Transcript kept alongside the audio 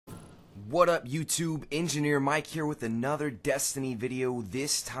What up YouTube, Engineer Mike here with another Destiny video,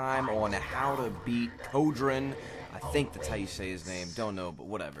 this time on how to beat Qodron. I think that's how you say his name, don't know, but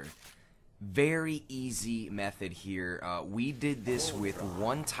whatever. Very easy method here. We did this with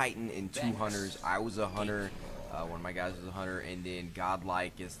one Titan and two Hunters. I was a Hunter, one of my guys was a Hunter, and then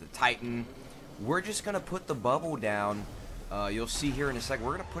Godlike is the Titan. We're just going to put the bubble down. You'll see here in a second,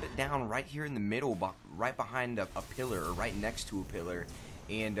 we're going to put it down right here in the middle, right behind a pillar, or right next to a pillar.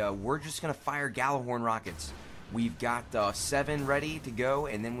 And we're just going to fire Gallahorn rockets. We've got 7 ready to go,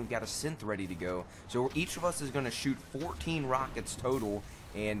 and then we've got a synth ready to go. So each of us is going to shoot 14 rockets total,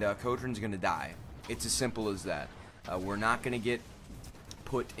 and Qodron's going to die. It's as simple as that. We're not going to get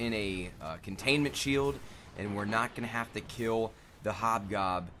put in a containment shield, and we're not going to have to kill the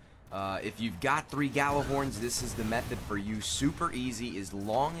Hobgob. If you've got 3 Gallahorns, this is the method for you. Super easy, as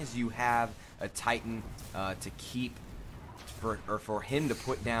long as you have a Titan to keep for him to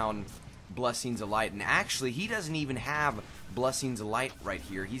put down Blessings of Light. And actually, he doesn't even have Blessings of Light right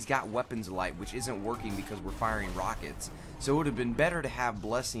here. He's got Weapons of Light, which isn't working because we're firing rockets. So it would have been better to have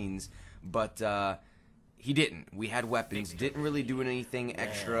Blessings, but he didn't. We had Weapons. Didn't really do anything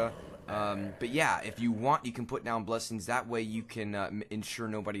extra. But yeah, if you want, you can put down Blessings. That way you can ensure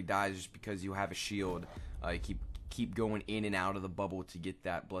nobody dies just because you have a shield. You keep going in and out of the bubble to get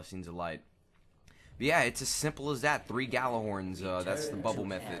that Blessings of Light. But yeah, it's as simple as that. 3 Gallahorns, that's the bubble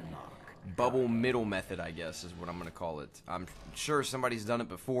method. Bubble middle method, I guess, is what I'm going to call it. I'm sure somebody's done it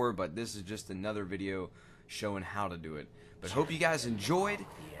before, but this is just another video showing how to do it. But hope you guys enjoyed.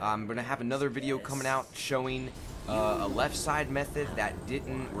 I'm going to have another video coming out showing a left side method that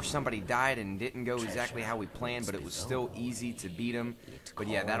where somebody died and didn't go exactly how we planned, but it was still easy to beat them. But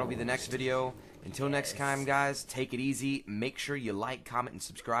yeah, that'll be the next video. Until next time, guys, take it easy. Make sure you like, comment, and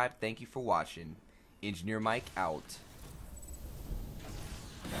subscribe. Thank you for watching. Engineer Mike out.